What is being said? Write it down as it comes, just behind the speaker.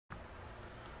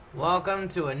Welcome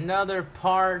to another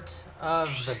part of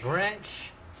the Grinch.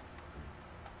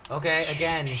 Okay,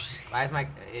 again, why is my...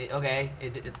 Okay,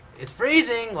 it's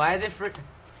freezing. Why is it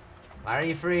Why are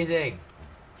you freezing?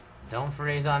 Don't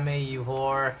freeze on me, you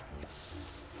whore.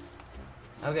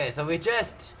 Okay, so we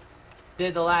just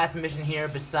did the last mission here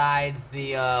besides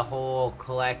the whole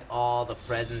collect all the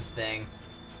presents thing.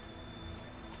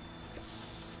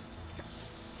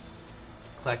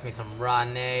 Collect me some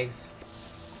rotten eggs.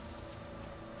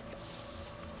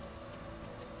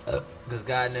 Because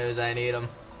God knows I need them.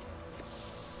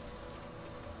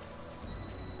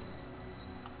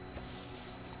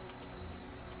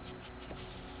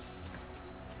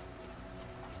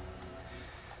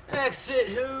 Exit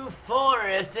Who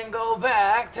Forest and go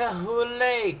back to Who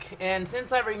Lake. And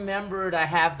since I remembered I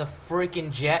have the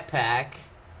freaking jetpack,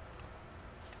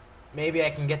 maybe I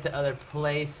can get to other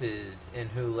places in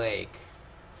Who Lake.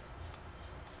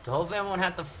 So hopefully I won't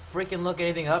have to freaking look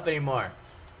anything up anymore.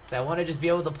 I want to just be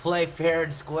able to play fair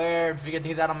and square and figure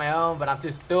things out on my own, but I'm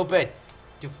too stupid.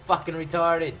 Too fucking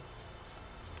retarded.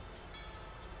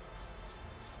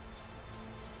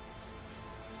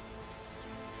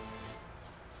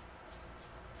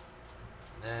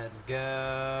 Let's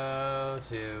go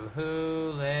to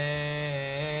Who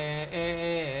Lake.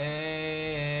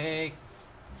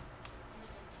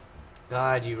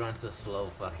 God, you run so slow,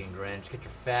 fucking Grinch. Get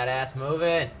your fat ass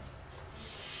moving.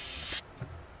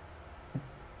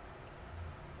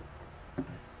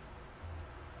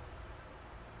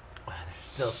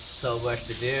 Still so much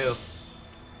to do.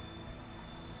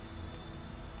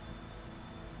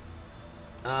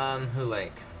 Who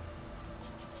Lake?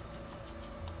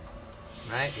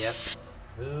 Right? Yep.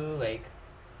 Who Lake?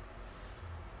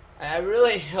 I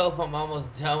really hope I'm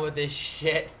almost done with this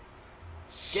shit.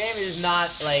 This game is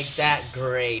not, like, that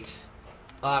great.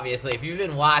 Obviously, if you've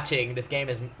been watching, this game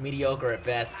is mediocre at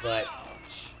best, but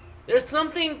there's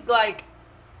something, like...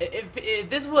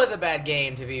 If this was a bad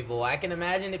game to people, I can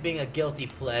imagine it being a guilty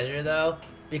pleasure, though,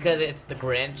 because it's the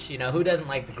Grinch. You know, who doesn't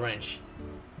like the Grinch?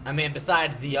 I mean,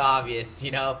 besides the obvious, you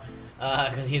know,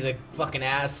 because he's a fucking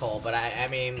asshole. But I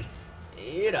mean,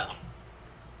 you know,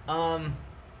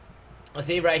 let's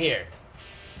see right here.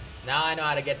 Now I know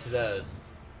how to get to those.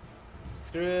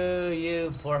 Screw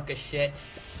you, pork of shit.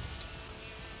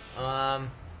 Okay,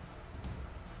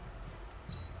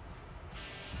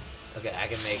 I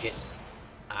can make it.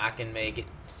 I can make it.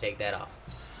 Let's take that off.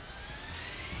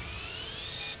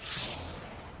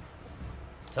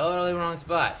 Totally wrong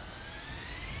spot.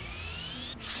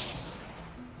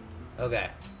 Okay.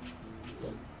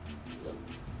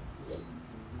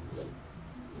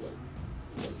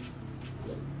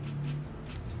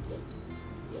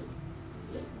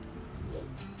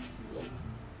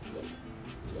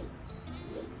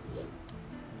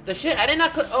 The shit, I did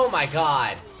not click. Oh my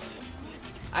god.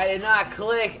 I did not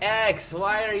click X.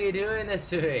 Why are you doing this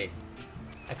to me?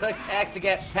 I clicked X to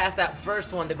get past that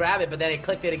first one to grab it, but then I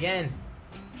clicked it again.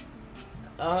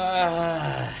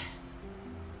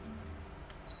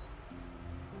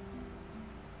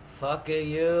 Fuck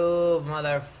you,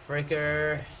 mother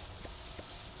freaker.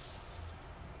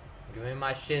 Give me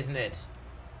my shiznit.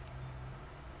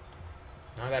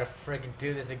 Now I gotta freaking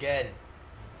do this again.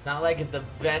 It's not like it's the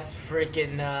best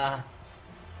freaking,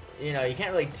 you know, you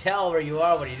can't really tell where you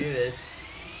are when you do this.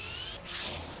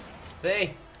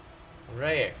 See? I'm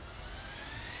right here.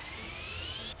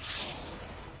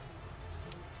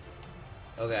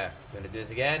 Okay, gonna do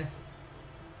this again.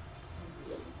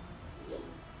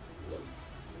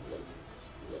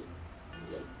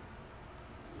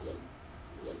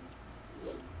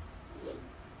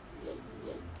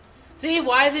 See,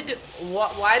 why is it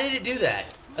why did it do that?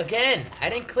 Again, I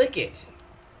didn't click it.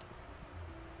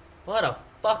 What a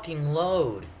fucking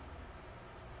load.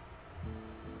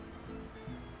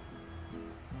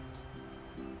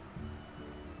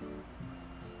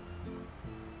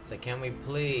 So can we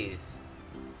please?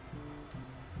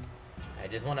 I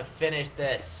just want to finish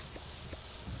this.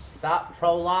 Stop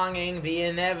prolonging the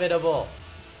inevitable.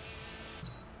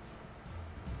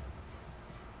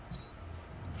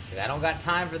 Cause I don't got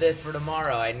time for this for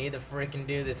tomorrow. I need to freaking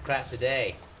do this crap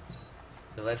today.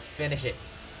 So let's finish it.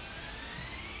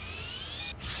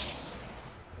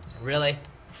 Really?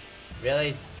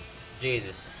 Really?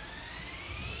 Jesus.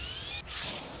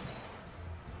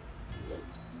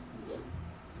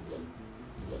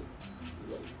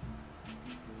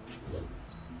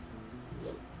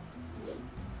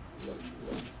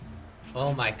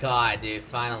 Oh my god, dude,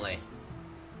 finally.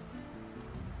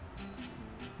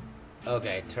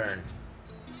 Okay, turn.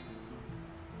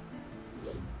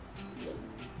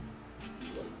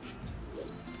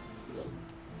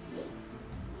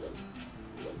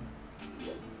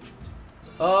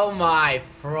 Oh my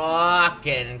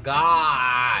fucking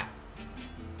god.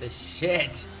 The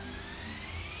shit.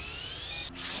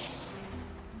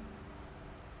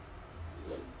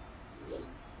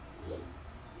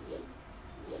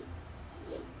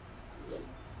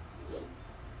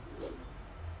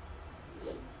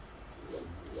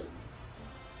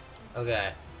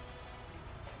 Okay.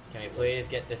 Can we please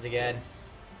get this again?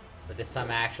 But this time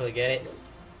I actually get it?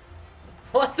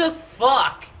 What the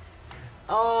fuck?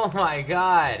 Oh my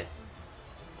god.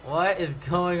 What is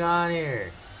going on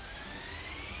here?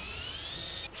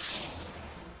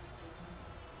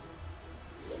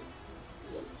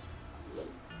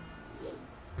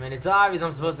 I mean, it's obvious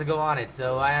I'm supposed to go on it,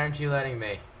 so why aren't you letting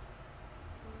me?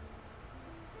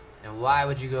 And why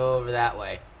would you go over that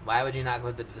way? Why would you not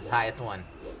go to the highest one?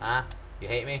 Huh? You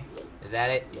hate me? Is that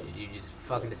it? You just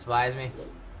fucking despise me?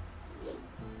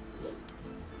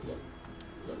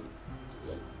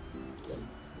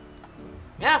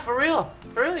 Yeah, for real.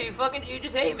 For real, you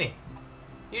just hate me.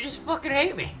 You just fucking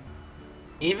hate me.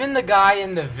 Even the guy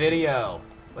in the video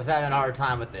was having a hard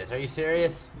time with this. Are you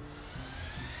serious?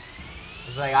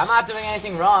 It's like, I'm not doing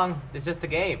anything wrong. It's just the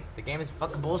game. The game is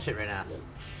fucking bullshit right now.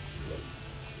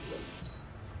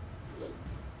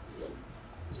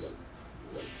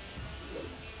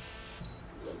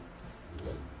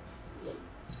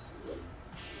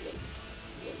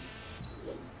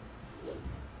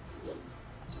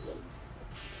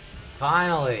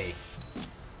 Finally.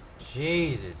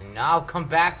 Jesus, and I'll come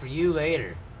back for you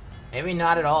later. Maybe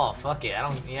not at all. Fuck it. I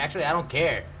don't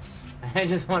care. I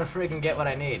just want to freaking get what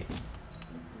I need.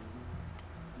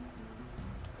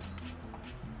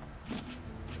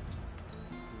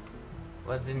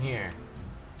 What's in here?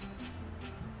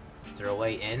 Is there a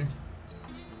way in?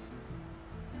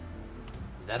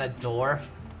 Is that a door?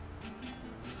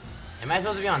 Am I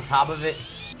supposed to be on top of it?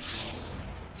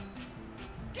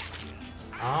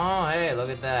 Oh, hey, look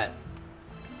at that.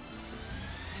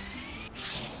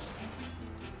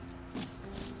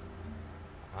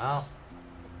 Well.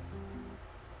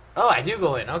 Oh, I do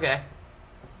go in. Okay.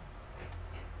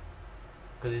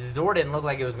 Because the door didn't look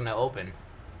like it was going to open.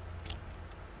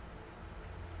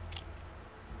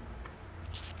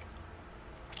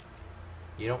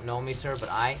 You don't know me, sir, but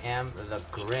I am the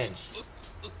Grinch.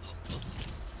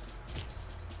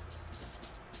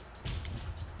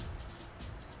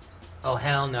 Oh,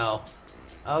 hell no.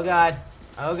 Oh, God.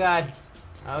 Oh, God.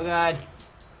 Oh, God.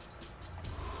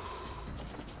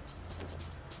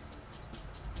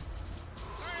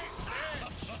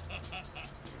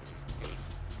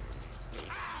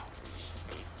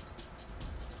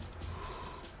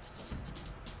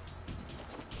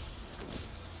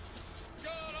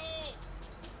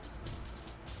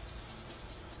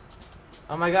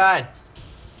 Oh, my God.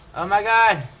 Oh, my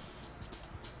God.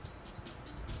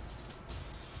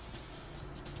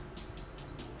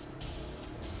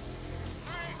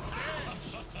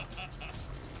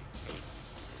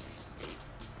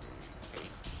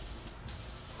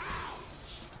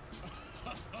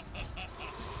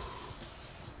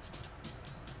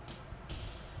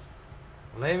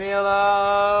 Leave me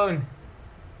alone!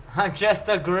 I'm just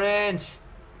a Grinch!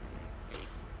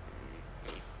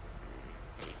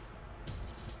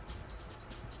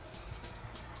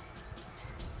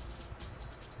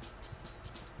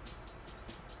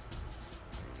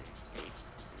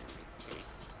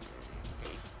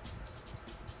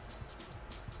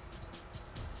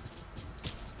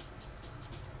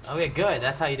 Okay, good.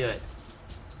 That's how you do it.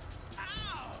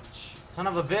 Son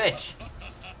of a bitch!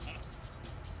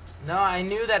 No, I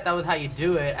knew that was how you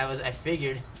do it. I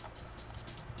figured.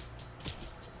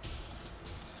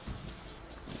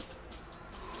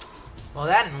 Well,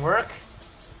 that didn't work.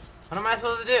 What am I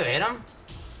supposed to do? Hit him?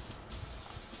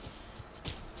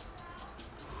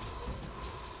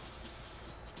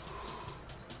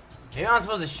 Maybe I'm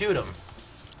supposed to shoot him.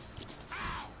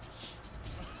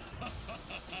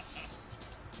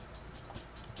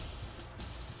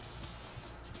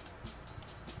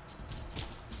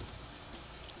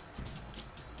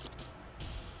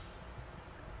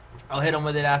 I'll hit him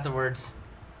with it afterwards.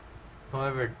 Come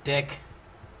over, dick.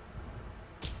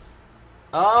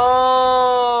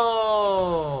 Oh!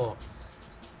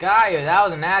 Got you. That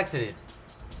was an accident.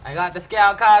 I got the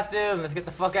scout costume. Let's get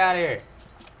the fuck out of here.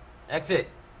 Exit.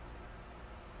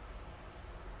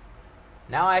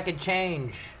 Now I can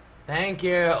change. Thank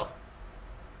you. I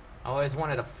always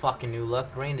wanted a fucking new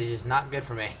look. Green is just not good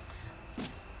for me.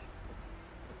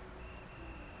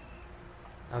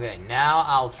 Okay, now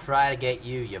I'll try to get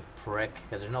you, you prick,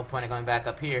 because there's no point in going back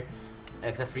up here,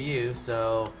 except for you,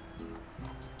 so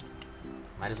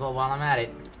might as well while I'm at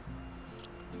it.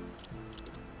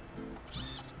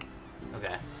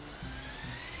 Okay.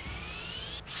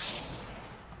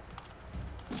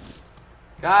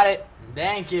 Got it.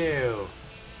 Thank you.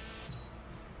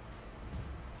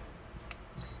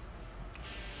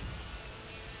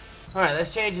 Alright,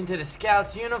 let's change into the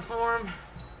scout's uniform.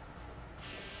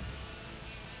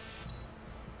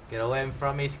 Get away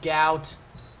from me, scout.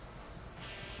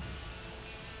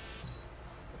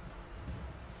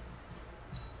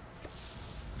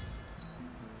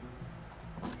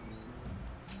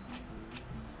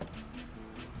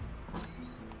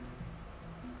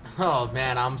 Oh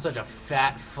man, I'm such a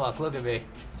fat fuck. Look at me.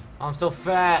 I'm so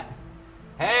fat.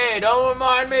 Hey, don't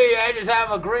remind me. I just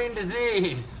have a green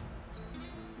disease.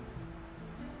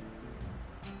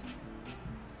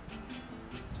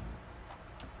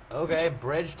 Okay,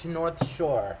 bridge to North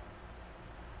Shore.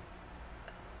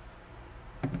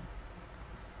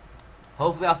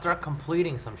 Hopefully I'll start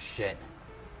completing some shit.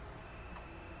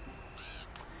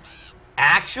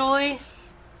 Actually,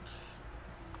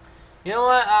 you know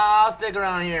what? I'll stick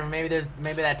around here. Maybe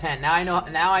that tent. Now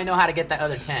I know how to get that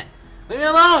other tent. Leave me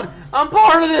alone! I'm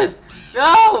part of this!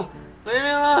 No! Leave me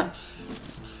alone!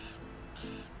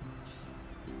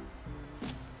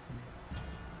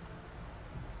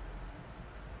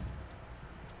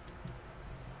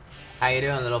 How you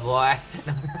doing, little boy?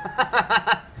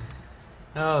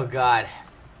 Oh God.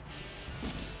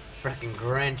 Frickin'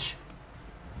 Grinch.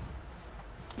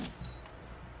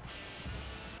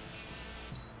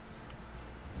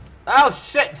 Oh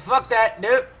shit, fuck that,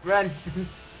 dude. Run.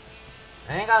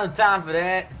 I ain't got no time for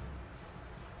that.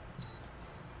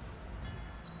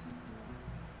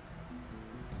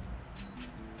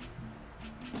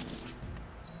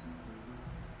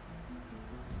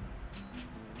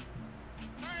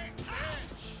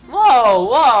 Whoa,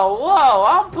 whoa, whoa,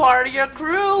 I'm part of your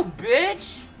crew,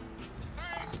 bitch.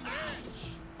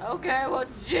 Okay, well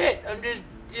shit, I'm just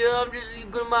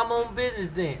going my own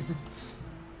business then.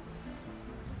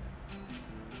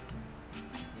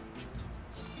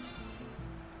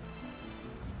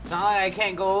 It's not like I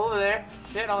can't go over there.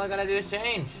 Shit, all I gotta do is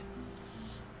change.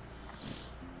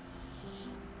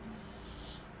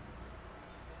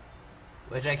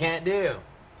 Which I can't do.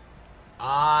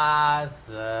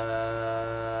 Awesome.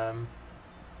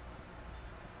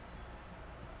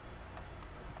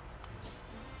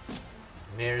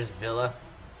 Mirror's Villa.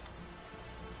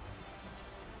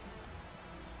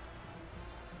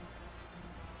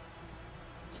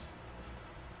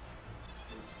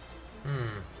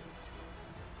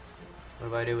 What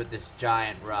do I do with this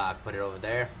giant rock? Put it over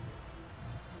there.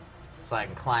 So I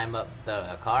can climb up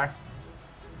the car.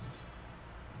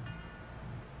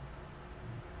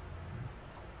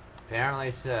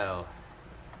 Apparently so.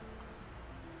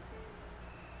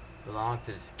 Belong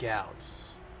to the scouts.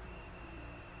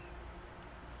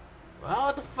 Well,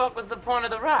 what the fuck was the point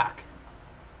of the rock?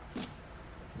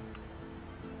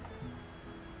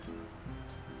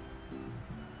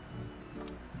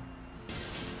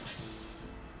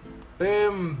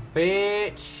 Boom,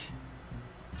 bitch.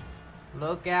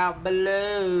 Look out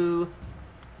below.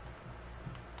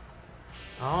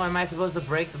 Oh, am I supposed to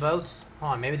break the boats?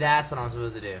 Hold on, maybe that's what I'm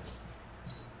supposed to do.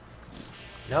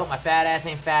 Nope, my fat ass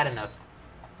ain't fat enough.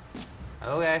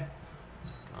 Okay.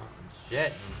 Oh,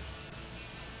 shit.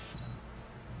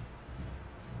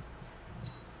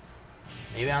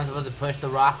 Maybe I'm supposed to push the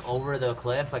rock over the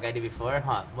cliff like I did before?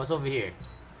 Huh, what's over here?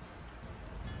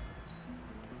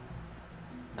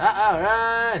 Uh-oh,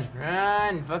 run!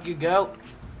 Run! Fuck you, goat.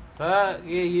 Fuck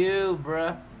you,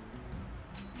 bruh.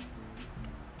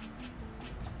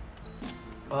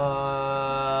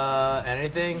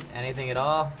 Anything? Anything at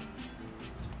all?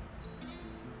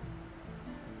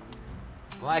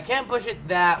 Well, I can't push it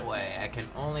that way. I can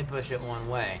only push it one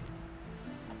way.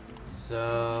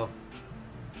 So...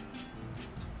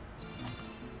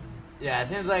 yeah, it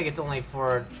seems like it's only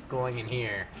for going in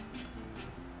here.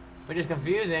 Which is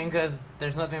confusing, because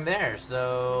there's nothing there,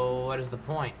 so what is the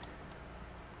point?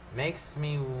 Makes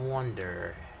me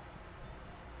wonder.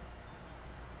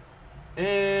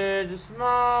 It's a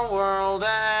small world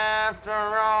after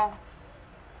all.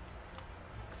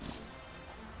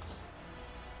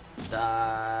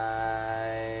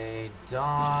 Die.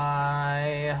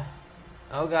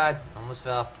 Oh god, almost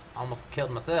fell. Almost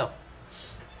killed myself.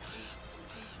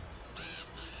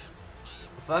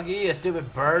 Fuck you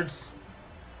stupid birds.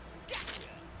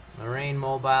 Marine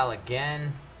mobile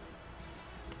again.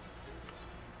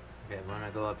 Okay, we're gonna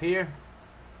go up here.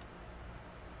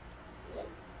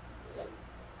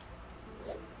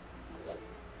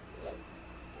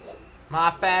 My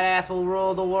fat ass will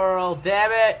rule the world,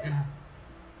 damn it!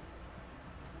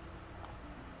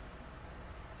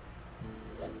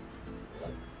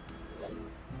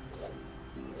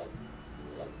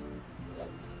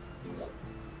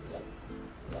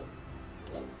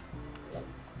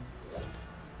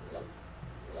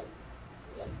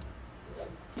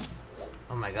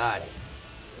 my god.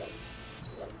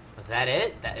 Was that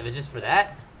it? That it was just for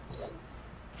that?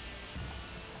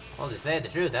 Well, to say the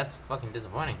truth, that's fucking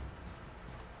disappointing.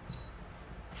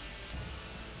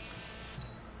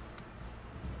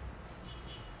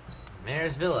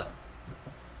 Mayor's Villa.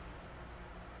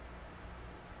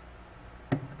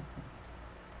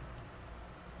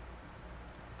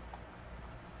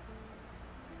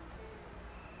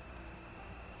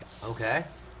 Okay.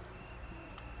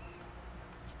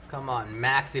 Come on,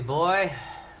 Maxie boy.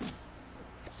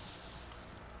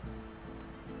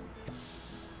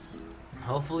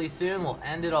 Hopefully soon we'll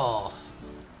end it all.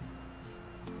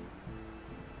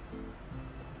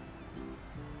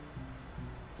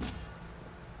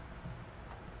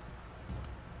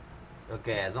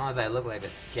 Okay, as long as I look like a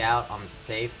scout, I'm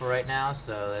safe for right now,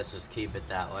 so let's just keep it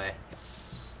that way.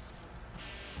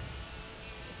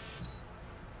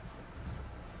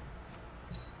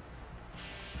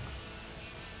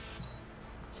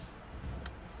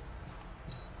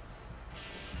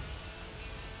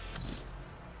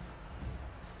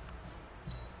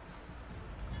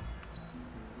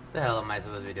 What the hell am I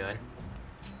supposed to be doing?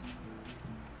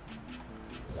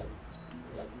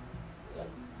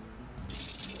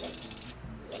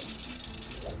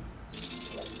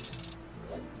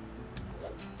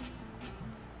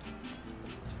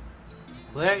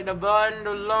 Click the button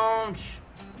to launch.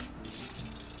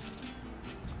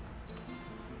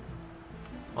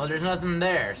 Well, there's nothing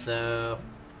there, so...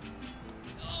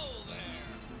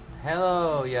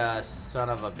 Hello, ya son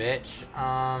of a bitch.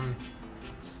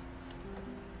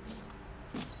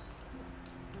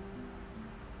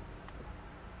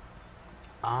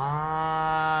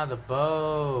 The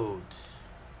boat.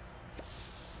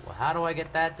 Well, how do I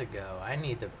get that to go? I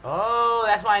need the... Oh,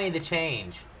 that's why I need to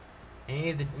change. I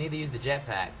need to use the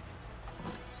jetpack.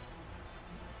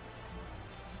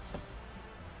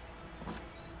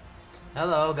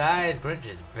 Hello, guys. Grinch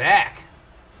is back.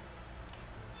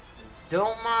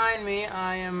 Don't mind me.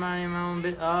 I am my own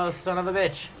bitch. Oh, son of a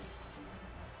bitch.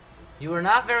 You are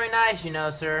not very nice, you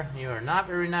know, sir. You are not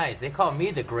very nice. They call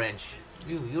me the Grinch.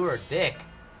 You are a dick.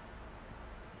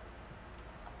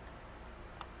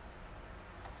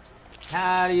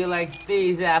 How do you like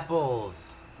these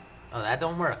apples? Oh, that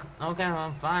don't work. Okay,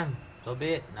 well, fine. So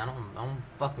be it. I don't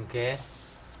fucking care.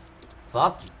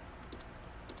 Fuck you.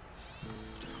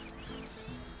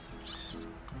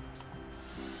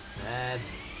 Let's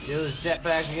use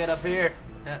jetpack to get up here.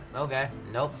 Okay.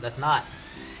 Nope, that's not.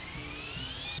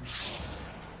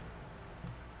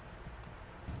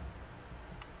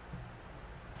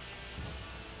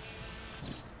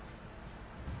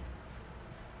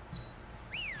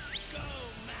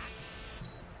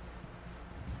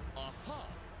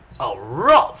 A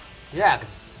rope! Yeah,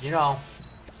 cause, you know,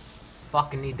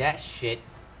 fucking need that shit.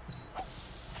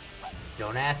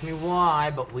 Don't ask me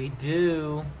why, but we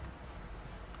do.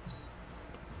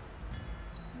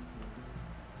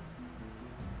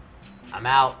 I'm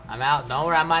out. Don't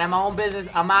worry, I'm minding my own business.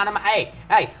 I'm minding my...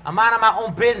 Hey, I'm minding my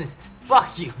own business.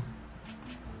 Fuck you.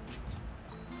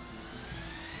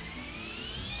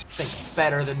 Think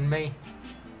better than me.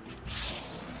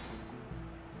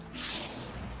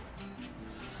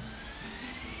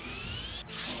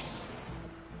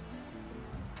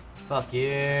 Fuck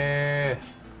you.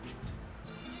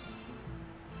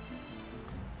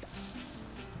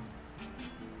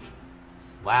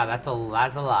 Wow, that's a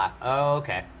lot. Oh,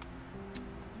 okay.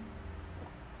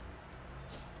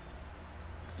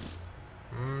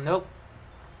 Nope.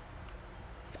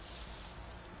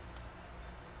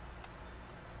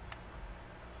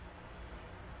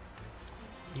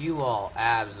 You all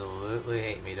absolutely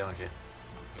hate me, don't you?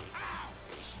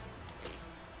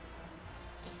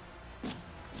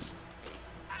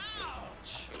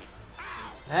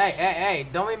 Hey,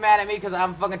 don't be mad at me because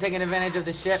I'm fucking taking advantage of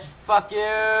the ship. Fuck you!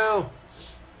 Well,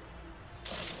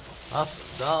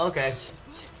 oh, okay.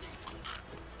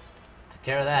 Took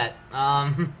care of that.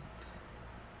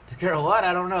 Took care of what?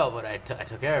 I don't know, but I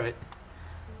took care of it.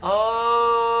 Oh,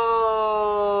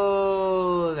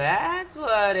 that's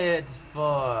what it's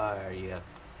for. You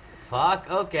fuck.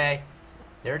 Okay.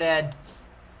 They're dead.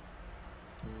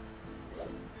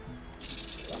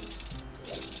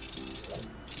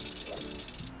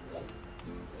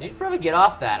 You should probably get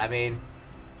off that. I mean,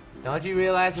 don't you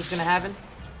realize what's gonna happen?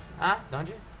 Huh? Don't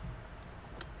you?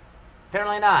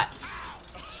 Apparently not.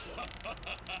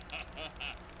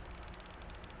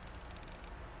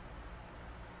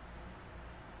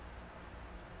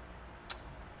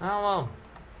 Oh, well.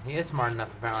 He is smart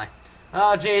enough, apparently.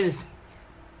 Oh, Jesus.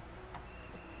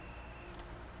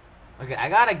 Okay, I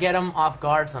gotta get him off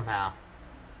guard somehow.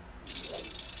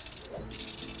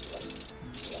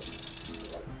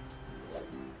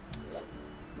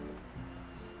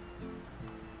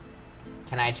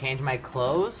 Can I change my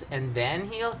clothes and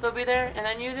then he'll still be there and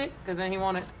then use it? Because then he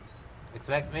won't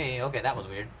expect me. Okay, that was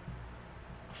weird.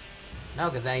 No,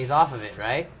 because then he's off of it,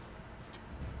 right?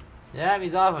 Yeah,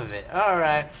 he's off of it.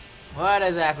 Alright. What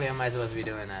exactly am I supposed to be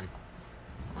doing then?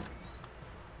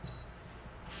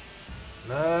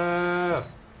 Move!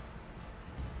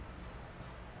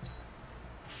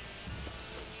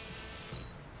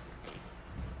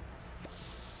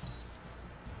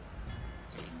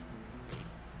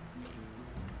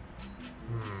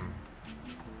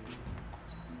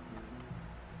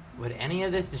 Would any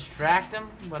of this distract him?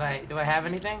 Do I have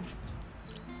anything?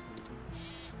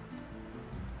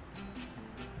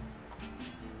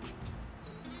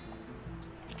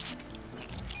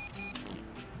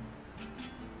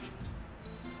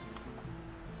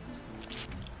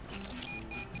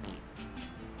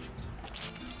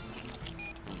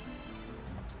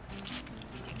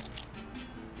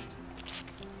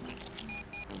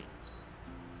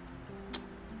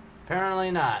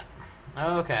 Apparently not.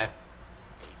 Okay.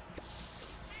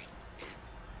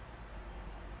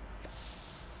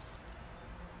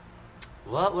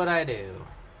 What would I do?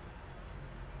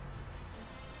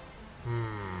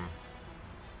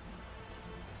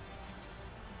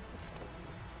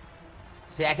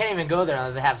 See, I can't even go there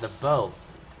unless I have the boat.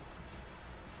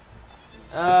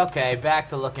 Okay, back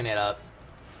to looking it up.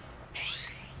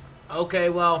 Okay,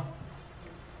 well...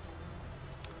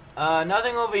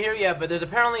 nothing over here yet, but there's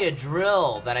apparently a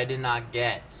drill that I did not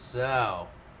get, so...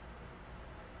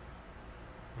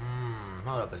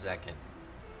 hold up a second.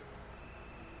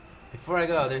 Before I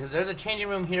go, there's a changing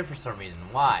room here for some reason.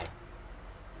 Why?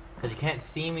 Because you can't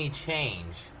see me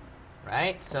change.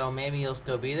 Right? So maybe you'll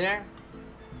still be there?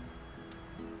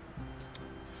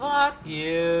 Fuck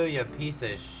you, you piece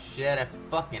of shit. I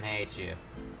fucking hate you.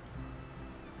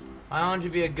 Why don't you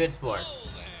be a good sport?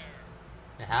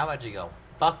 Now, how about you go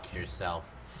fuck yourself?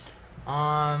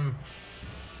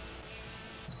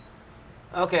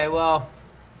 Okay, well...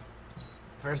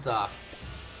 First off...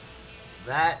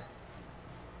 That...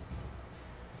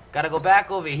 Gotta go back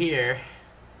over here.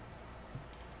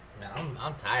 Man,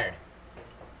 I'm tired.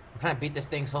 I'm trying to beat this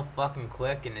thing so fucking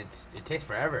quick, and it takes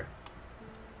forever.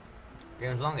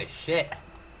 Game's long as shit.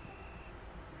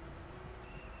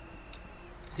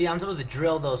 See, I'm supposed to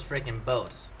drill those freaking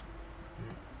boats.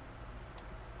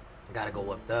 Gotta go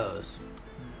whip those.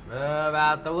 Move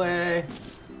out the way.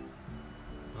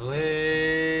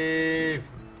 Leave.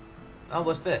 Oh,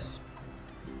 what's this?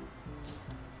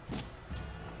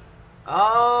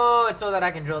 Oh, it's so that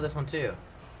I can drill this one too.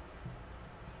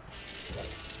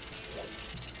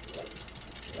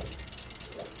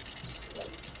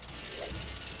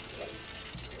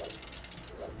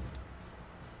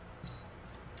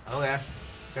 Okay,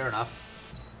 fair enough.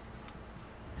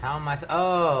 How am I?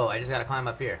 Oh, I just gotta climb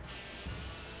up here.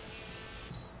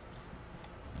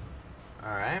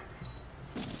 All right.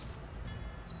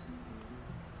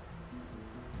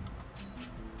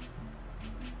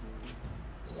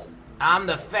 I'm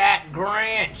the fat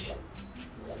Grinch.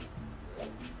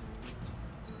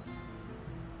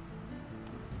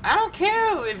 I don't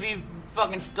care if you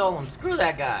fucking stole them. Screw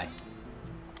that guy.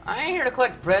 I ain't here to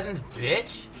collect presents,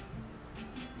 bitch.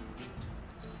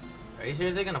 Are you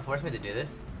seriously gonna force me to do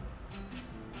this?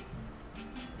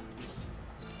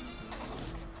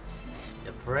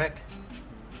 You prick.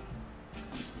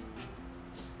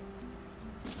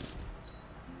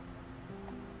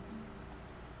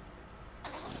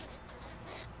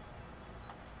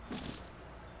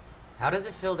 How does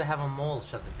it feel to have a mole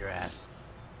shoved up your ass?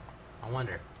 I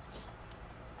wonder.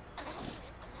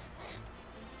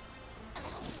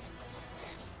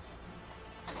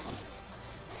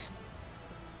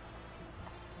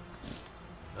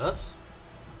 Oops.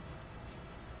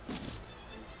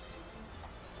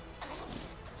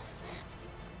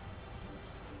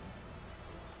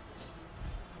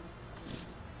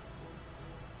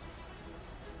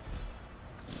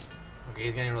 Okay,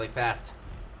 he's getting really fast.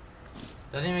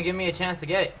 Doesn't even give me a chance to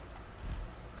get it.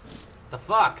 The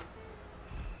fuck?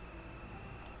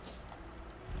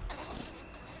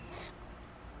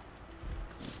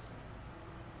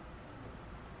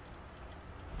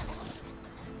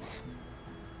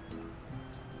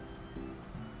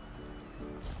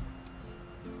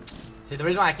 See, the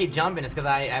reason why I keep jumping is because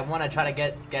I want to try to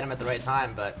get him at the right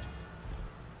time, but...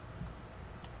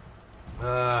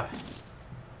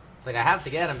 it's like I have to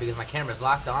get him because my camera's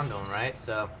locked onto him, right?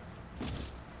 So...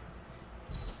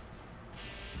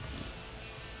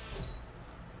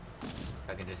 if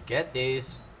I can just get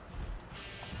these...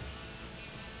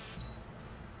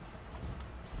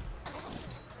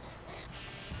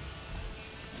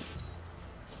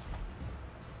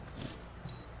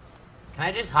 Can Can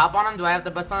I just hop on him? Do I have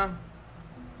to bust on him?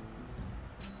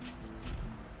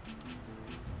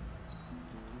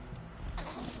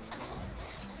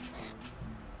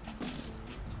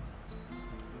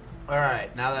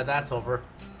 Alright, now that that's over.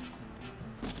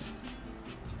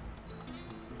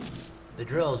 The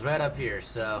drill's right up here,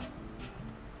 so...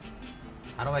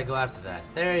 How do I go after that?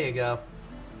 There you go.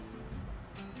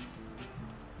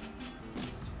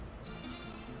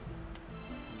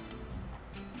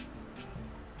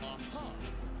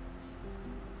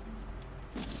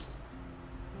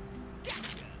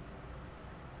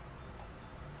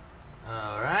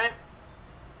 Alright.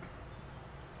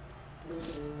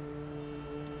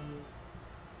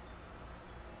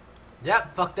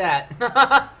 Yep, fuck that.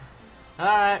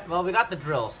 Alright, well, we got the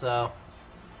drill, so...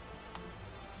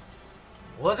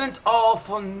 Wasn't all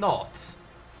for naught.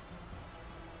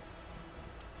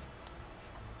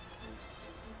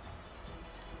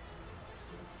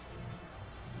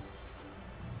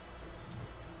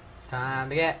 Time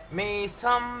to get me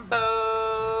some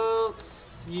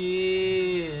boats,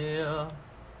 yeah.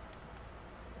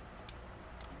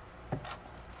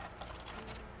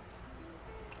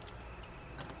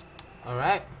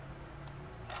 Alright.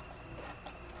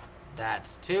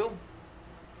 That's 2.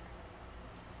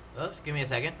 Oops, give me a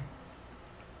second.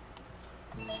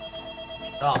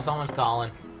 Oh, someone's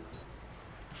calling.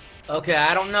 Okay,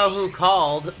 I don't know who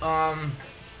called,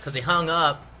 cause they hung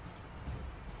up.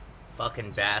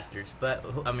 Fucking bastards, but,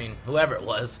 I mean, whoever it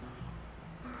was.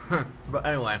 But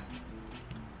anyway.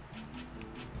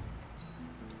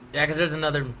 Yeah, cause there's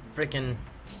another freaking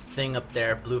thing up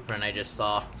there, blueprint I just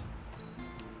saw.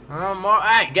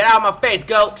 Hey, get out of my face,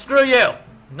 goat! Screw you!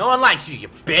 No one likes you, you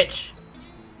bitch!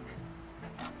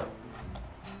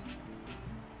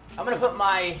 I'm gonna put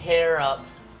my hair up.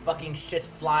 Fucking shit's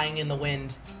flying in the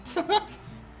wind.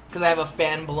 Cause I have a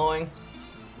fan blowing.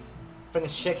 Freaking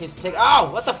shit keeps taking.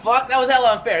 Oh, what the fuck? That was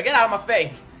hella unfair. Get out of my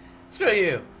face. Screw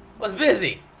you. Was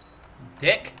busy.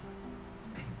 Dick.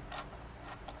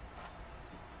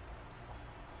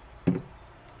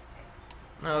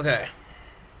 Okay.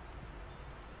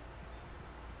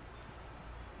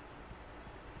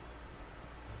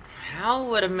 How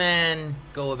would a man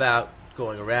go about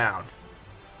going around?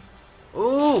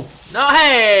 Ooh! No,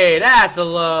 hey! That's a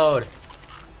load!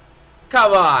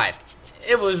 Come on!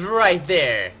 It was right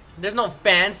there. There's no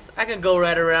fence. I can go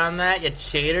right around that, you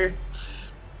cheater.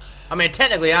 I mean,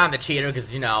 technically I'm the cheater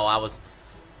because, you know, I was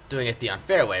doing it the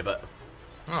unfair way, but...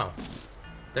 Oh.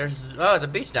 There's a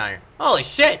beach down here. Holy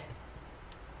shit!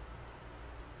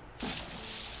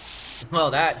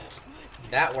 Well, that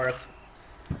worked.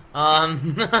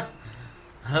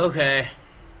 Okay.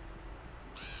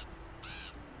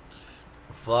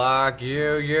 Fuck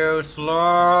you, you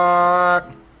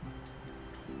slut!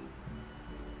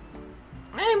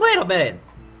 Hey, wait a minute!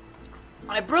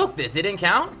 I broke this, it didn't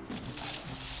count?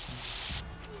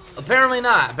 Apparently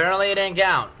not, apparently it didn't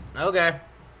count. Okay.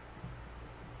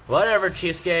 Whatever,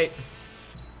 cheapskate.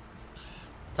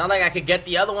 Sounds like I could get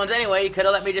the other ones anyway, you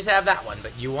could've let me just have that one.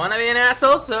 But you wanna be an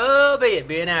asshole, so be it,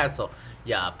 be an asshole.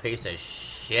 Yeah, piece of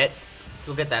shit. Let's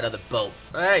go get that other boat.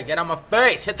 Hey, get on my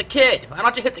face, hit the kid! Why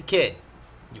don't you hit the kid?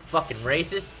 You fucking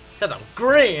racist? It's because I'm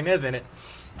green, isn't it?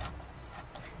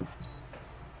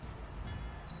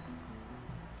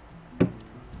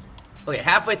 Okay,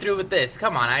 halfway through with this.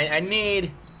 Come on, I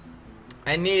need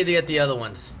to get the other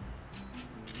ones.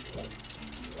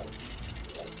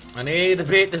 I need to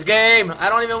beat this game. I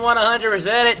don't even want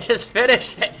 100% it. Just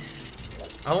finish it.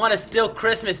 I want to steal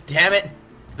Christmas, damn it.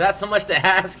 Is that so much to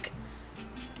ask?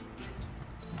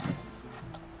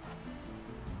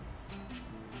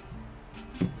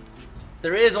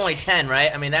 There is only 10,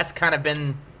 right? I mean, that's kind of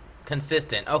been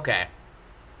consistent. Okay.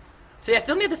 See, I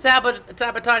still need the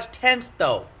sabotage tents,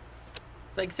 though.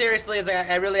 It's like, seriously, it's like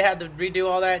I really had to redo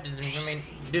all that? Just, I mean,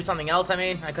 do something else, I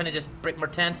mean? I couldn't just break more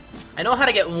tents? I know how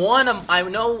to get one, I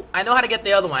know how to get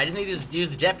the other one. I just need to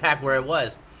use the jetpack where it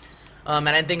was. And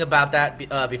I didn't think about that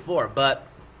before, but...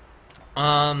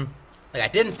 like, I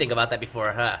didn't think about that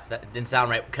before, that didn't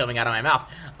sound right coming out of my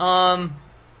mouth.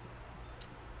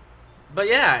 But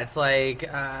yeah, it's like,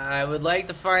 I would like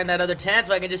to find that other tent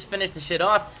so I can just finish the shit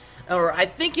off. Or I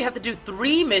think you have to do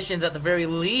 3 missions at the very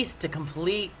least to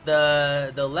complete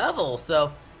the level.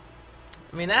 So,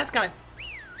 I mean, that's kind of...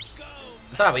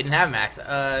 I thought we didn't have max.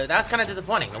 That's kind of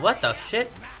disappointing. What the shit?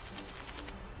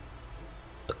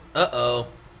 Uh-oh.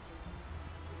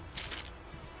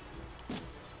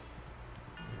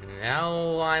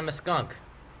 Now I'm a skunk.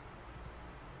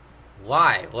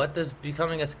 Why? What does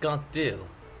becoming a skunk do?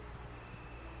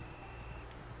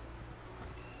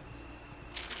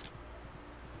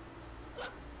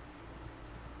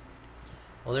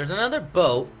 Well, Well, there's another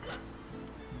boat.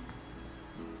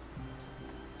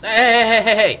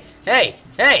 Hey!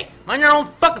 Mind your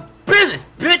own fucking business,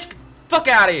 bitch! Get the fuck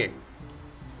out of here!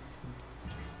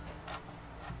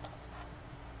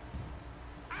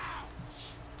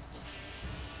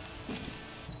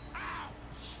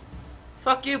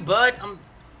 Fuck you, bud.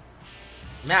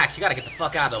 Max, you gotta get the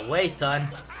fuck out of the way, son.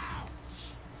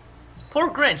 Poor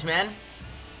Grinch, man.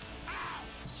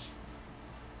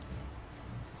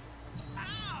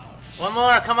 One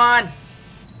more, come on.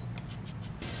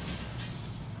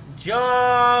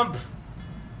 Jump.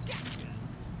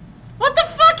 What the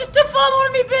fuck? You're still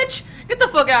following me, bitch? Get the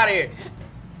fuck out of here.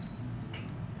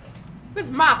 This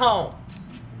is my home.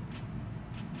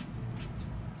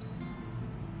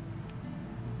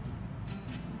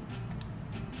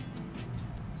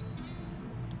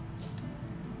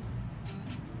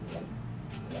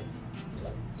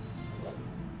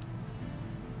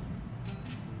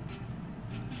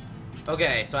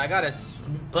 Okay, so I gotta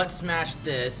butt smash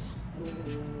this.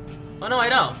 Oh no, I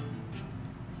don't.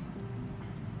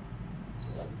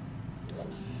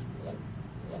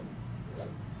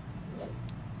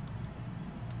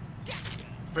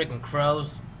 Freaking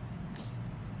crows.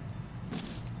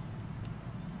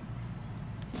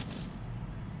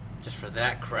 Just for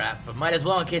that crap. But might as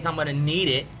well in case I'm gonna need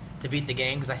it to beat the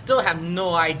game, because I still have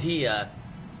no idea.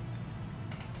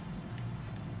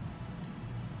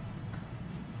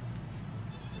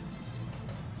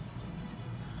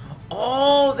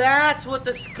 Oh, that's what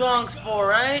the skunk's for,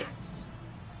 right?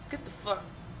 Get the fuck...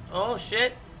 Oh,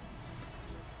 shit.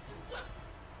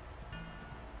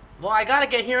 Well, I gotta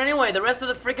get here anyway. The rest of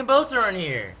the freaking boats are in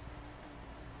here.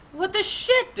 What the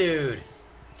shit, dude?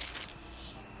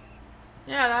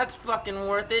 Yeah, that's fucking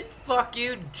worth it. Fuck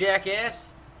you,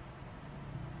 jackass.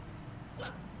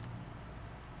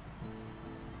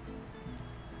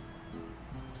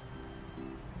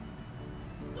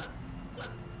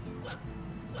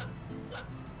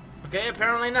 Okay,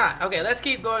 apparently not. Okay, let's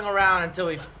keep going around until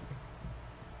we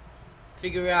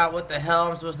figure out what the hell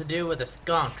I'm supposed to do with a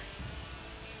skunk.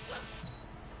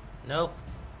 Nope.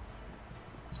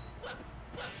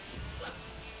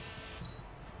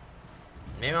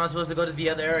 Maybe I'm supposed to go to the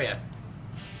other area.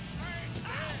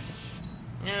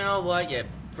 You know what, you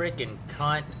freaking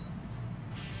cunt.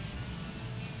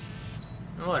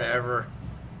 Whatever.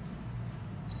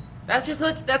 That's just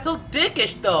like, that's so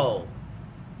dickish though.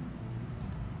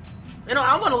 You know,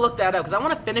 I want to look that up because I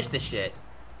want to finish this shit.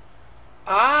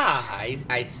 Ah,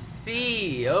 I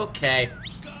see. Okay.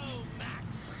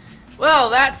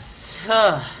 Well, that's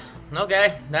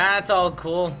okay. That's all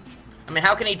cool. I mean,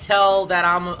 how can he tell that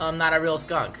I'm not a real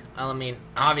skunk? I mean,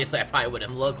 obviously I probably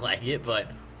wouldn't look like it, but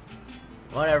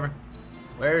whatever.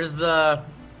 Where's the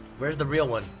real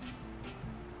one?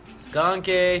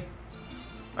 Skunky.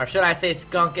 Or should I say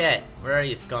skunkette? Where are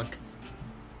you, skunk?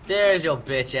 There's your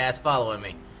bitch ass following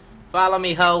me. Follow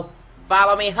me, ho.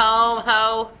 Follow me home,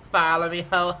 ho. Follow me,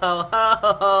 ho, ho, ho,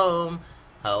 home.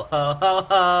 Ho, ho, ho,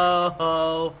 ho,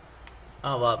 ho.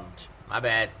 Oh, well, my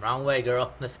bad. Wrong way,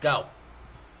 girl. Let's go.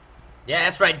 Yeah,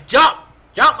 that's right. Jump!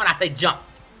 Jump when I say jump.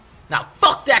 Now,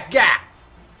 fuck that guy.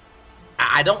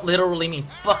 I don't literally mean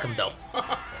fuck him, though.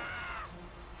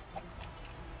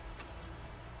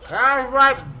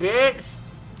 Alright, bitch.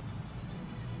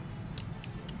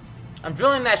 I'm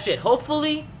drilling that shit.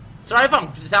 Hopefully... Sorry if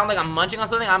I'm sound like I'm munching on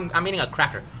something. I'm eating a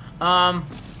cracker. Got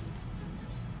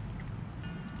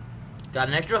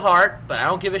an extra heart, but I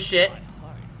don't give a shit. My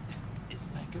heart is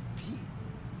like a pea.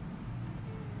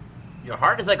 Your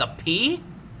heart is like a pea?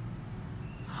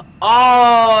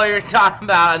 Oh, you're talking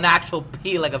about an actual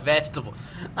pea like a vegetable.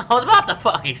 I was about to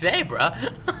fucking say, bruh.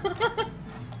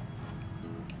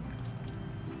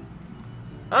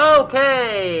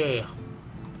 Okay.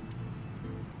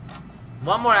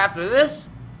 One more after this.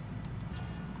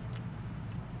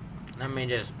 Let me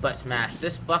just butt smash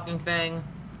this fucking thing.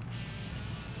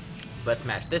 Butt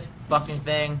smash this fucking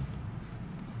thing.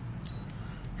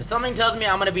 Because something tells me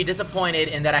I'm going to be disappointed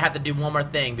in that I have to do one more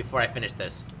thing before I finish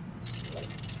this.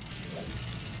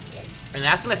 And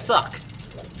that's going to suck.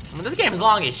 I mean, this game is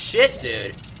long as shit,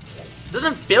 dude. It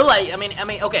doesn't feel like... I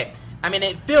mean, okay. I mean,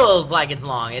 it feels like it's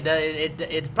long.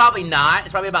 It's probably not.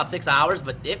 It's probably about 6 hours,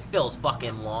 but it feels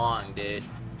fucking long, dude.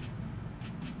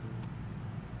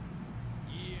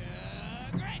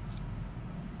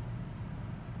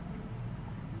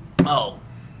 Oh,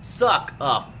 suck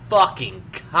a fucking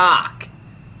cock.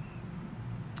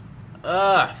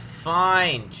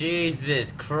 Fine.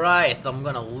 Jesus Christ. I'm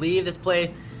gonna leave this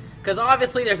place. Because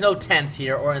obviously there's no tents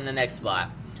here or in the next spot.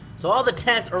 So all the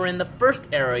tents are in the first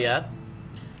area.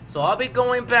 So I'll be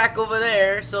going back over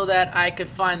there so that I could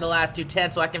find the last 2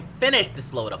 tents so I can finish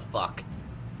this load of fuck.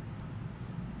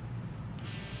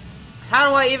 How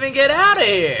do I even get out of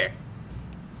here?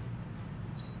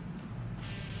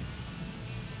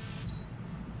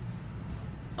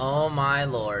 Oh my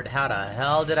lord, how the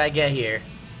hell did I get here?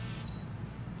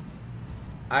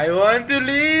 I want to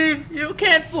leave! You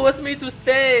can't force me to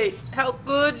stay! How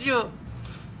could you?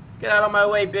 Get out of my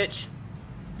way, bitch.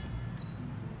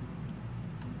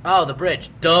 Oh, the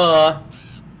bridge. Duh!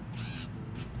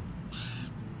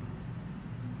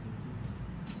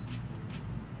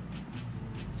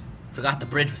 Forgot the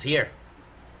bridge was here.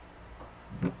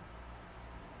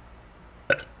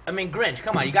 I mean, Grinch,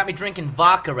 come on, you got me drinking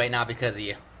vodka right now because of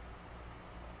you.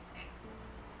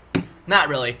 Not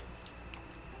really.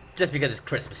 Just because it's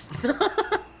Christmas. So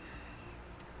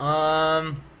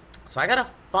I gotta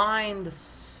find the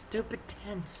stupid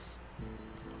tents.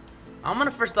 I'm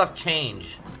gonna first off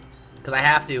change. Because I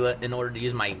have to in order to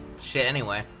use my shit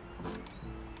anyway.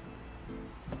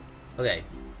 Okay,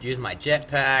 use my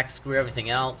jetpack, screw everything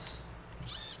else.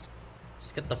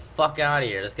 Let's get the fuck out of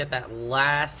here. Let's get that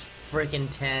last freaking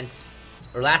tent.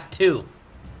 Or last 2.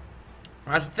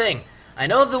 That's the thing. I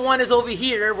know the one is over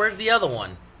here. Where's the other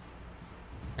one?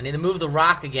 I need to move the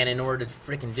rock again in order to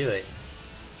freaking do it.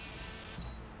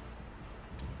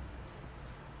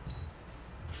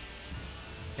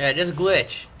 Yeah, just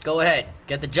glitch. Go ahead.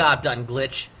 Get the job done,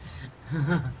 glitch.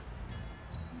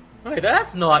 Hey,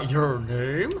 that's not your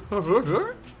name.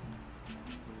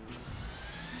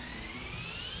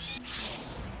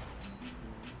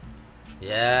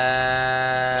 Yes.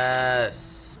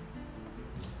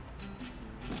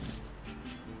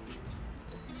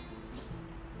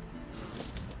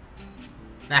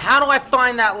 Now, how do I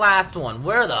find that last one?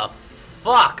 Where the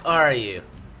fuck are you?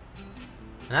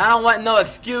 And I don't want no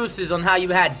excuses on how you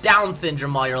had Down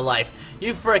syndrome all your life.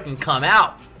 You freaking come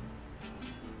out.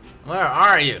 Where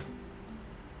are you?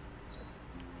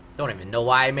 Don't even know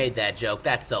why I made that joke.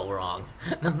 That's so wrong.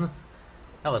 That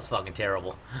was fucking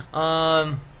terrible.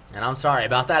 And I'm sorry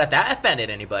about that if that offended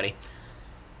anybody.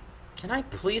 Can I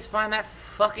please find that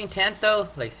fucking tent though?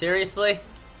 Like seriously?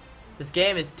 This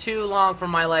game is too long for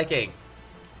my liking.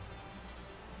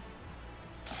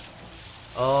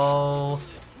 Oh,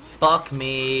 fuck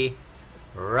me.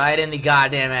 Right in the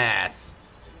goddamn ass.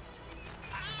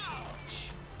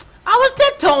 I was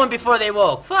tiptoeing before they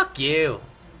woke. Fuck you.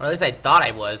 Or at least I thought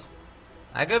I was.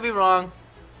 I could be wrong.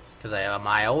 Because I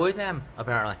always am,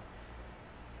 apparently.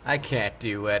 I can't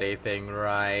do anything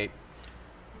right.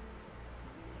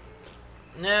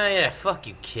 Nah, yeah, fuck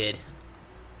you, kid.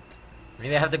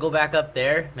 Maybe I have to go back up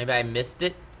there. Maybe I missed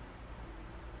it.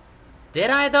 Did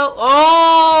I though?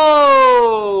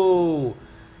 Oh!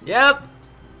 Yep.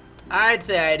 I'd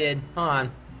say I did. Hold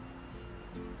on.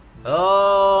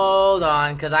 Hold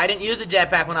on, because I didn't use the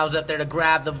jetpack when I was up there to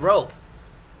grab the rope.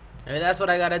 Maybe that's what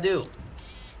I gotta do.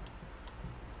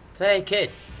 So, hey, kid.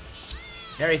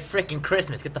 Merry freaking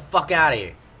Christmas. Get the fuck out of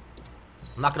here.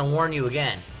 I'm not gonna warn you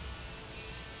again.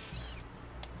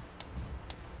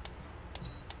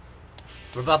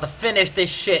 We're about to finish this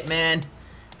shit, man.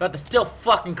 About to still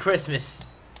fucking Christmas.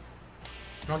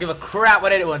 I don't give a crap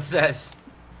what anyone says.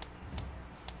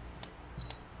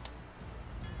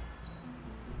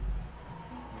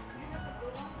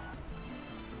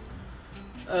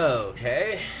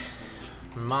 Okay.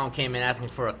 My mom came in asking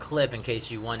for a clip in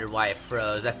case you wondered why it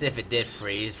froze. That's if it did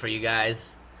freeze for you guys.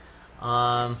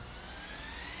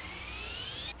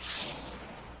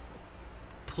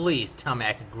 Please tell me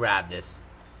I can grab this.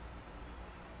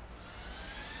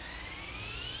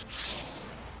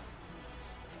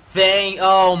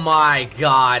 Oh my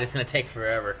god, it's gonna take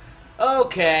forever.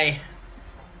 Okay.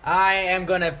 I am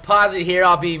gonna pause it here.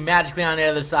 I'll be magically on the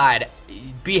other side.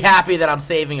 Be happy that I'm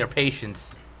saving your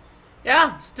patience.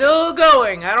 Yeah, still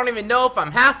going. I don't even know if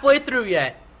I'm halfway through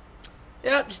yet.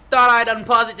 Yep, just thought I'd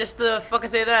unpause it just to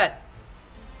fucking say that.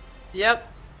 Yep.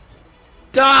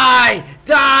 Die!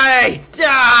 Die!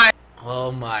 Die!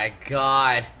 Oh my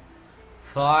god.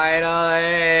 Finally!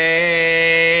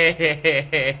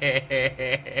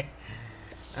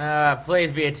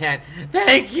 Please be a tent.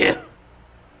 Thank you!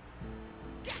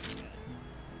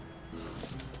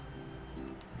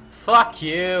 Fuck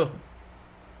you!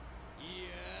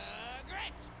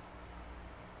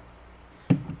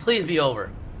 Please be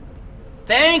over.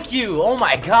 Thank you! Oh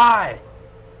my god!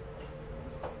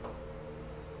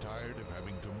 Tired of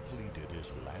having completed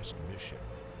his last mission,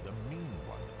 the mean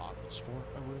one opts for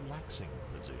a relaxing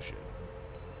position.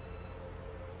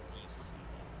 Do you see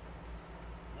those?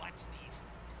 Watch these.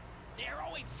 They're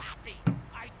always happy.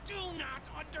 I do not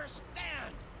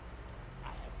understand. I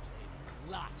have played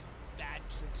a lot. bad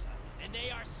tricks on them, and they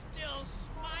are still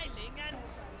smiling and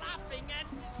laughing and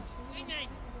singing.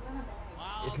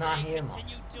 While It's not they here, Mom.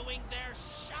 continue doing their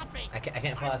shopping. I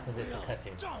can't pause because it's a Really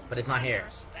cutscene. don't But it's not here.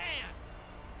 understand.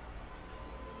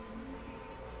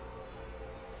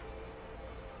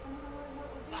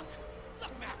 Look,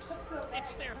 Max.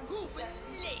 It's their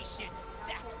jubilation.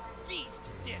 That feast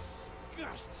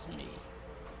disgusts me.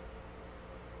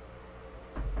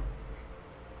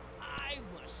 I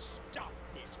must stop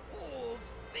this whole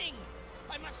thing.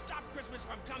 I must stop Christmas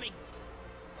from coming.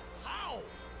 But how?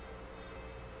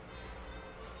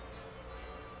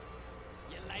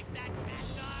 You like that, Mad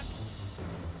Dog?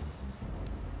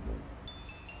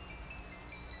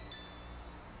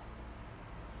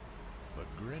 The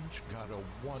Grinch got a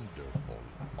wonderful,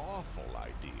 awful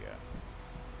idea.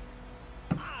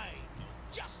 I know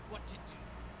just what to do.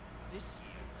 This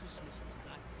year, Christmas will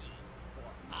not be,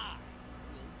 or I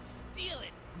will steal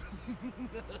it.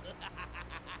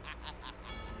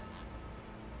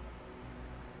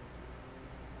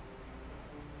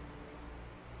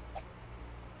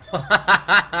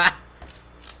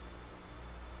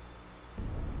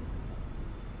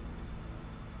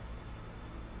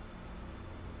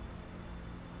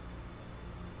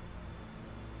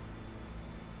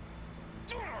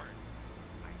 Darn!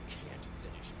 I can't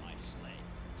finish my sleigh.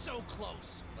 So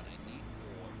close, but I need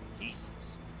more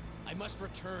pieces. I must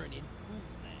return in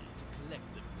Foodland to collect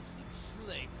the missing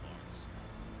sleigh parts.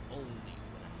 Only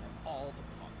when I have all the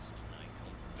parts can I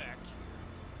come back here.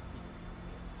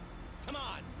 Come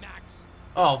on, Max.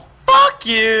 Oh, fuck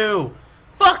you!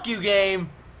 Fuck you, game!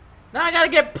 Now I gotta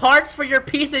get parts for your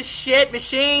piece of shit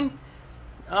machine?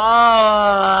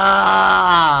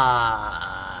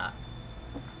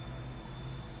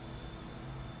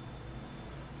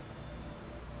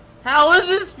 How is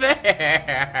this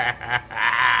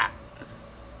fair?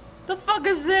 The fuck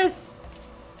is this?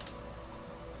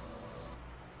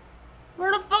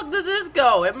 Where the fuck did this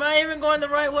go? Am I even going the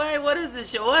right way? What is this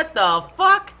shit? What the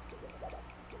fuck?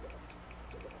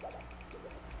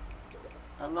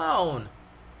 Alone.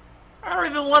 I don't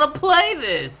even want to play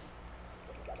this.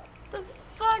 The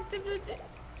fuck?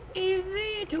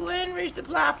 Easy to win. Reach the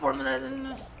platform and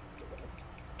then.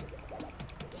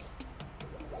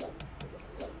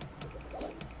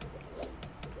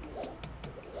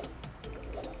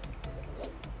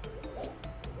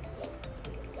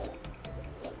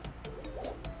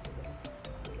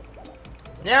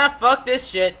 Yeah, fuck this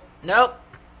shit. Nope.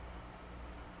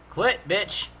 Quit,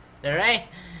 bitch. There ain't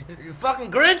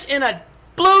fucking Grinch in a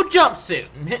blue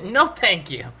jumpsuit. No, thank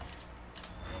you.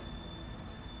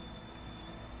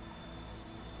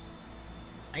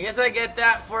 I guess I get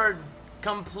that for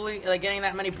getting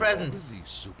that many presents. With these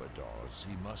super dolls,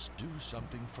 he must do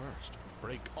something first.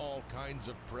 Break all kinds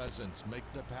of presents, make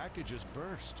the packages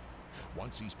burst.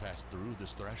 Once he's passed through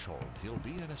this threshold, he'll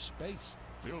be in a space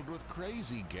filled with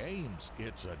crazy games.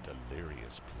 It's a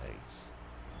delirious place.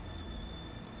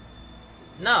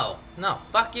 No,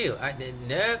 fuck you.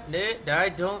 Nope, I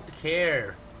don't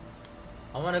care.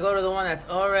 I want to go to the one that's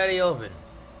already open.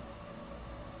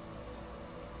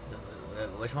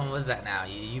 Which one was that now?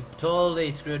 You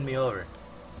totally screwed me over.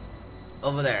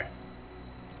 Over there.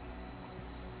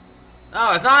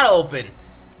 Oh, it's not open.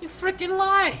 You freaking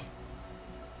lie.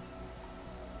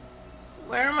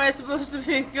 Where am I supposed to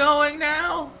be going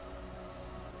now?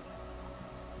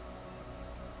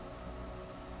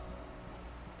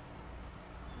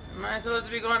 Am I supposed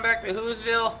to be going back to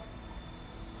Whoville?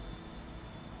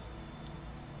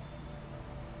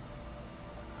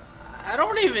 I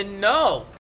don't even know.